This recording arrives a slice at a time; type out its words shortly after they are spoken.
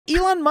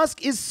Elon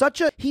Musk is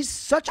he's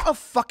such a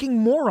fucking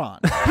moron.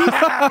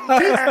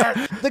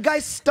 The guy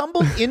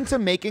stumbled into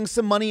making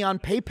some money on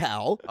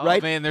PayPal,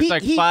 right? Oh man, there's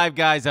like 5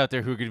 guys out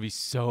there who are gonna be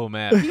so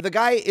mad. The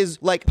guy is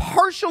like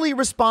partially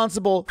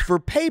responsible for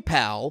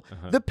PayPal,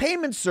 the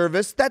payment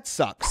service that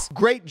sucks.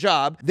 Great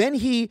job. Then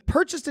he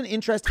purchased an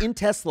interest in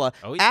Tesla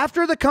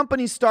after the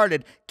company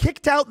started,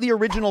 kicked out the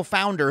original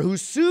founder who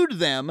sued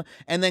them,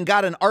 and then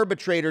got an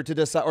arbitrator to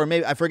decide, or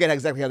maybe I forget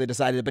exactly how they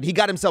decided it, but he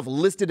got himself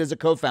listed as a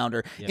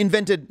co-founder,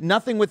 invented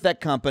nothing with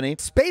that company.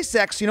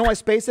 SpaceX, you know why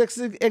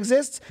SpaceX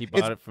exists? He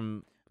bought it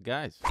from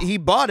guys. He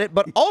bought it,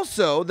 but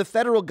also the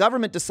federal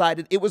government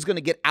decided it was going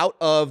to get out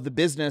of the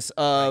business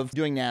of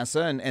doing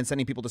NASA and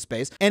sending people to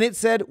space. And it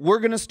said, we're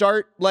going to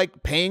start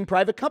like paying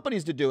private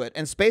companies to do it.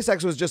 And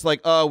SpaceX was just like,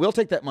 we'll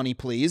take that money,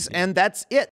 please. And that's it.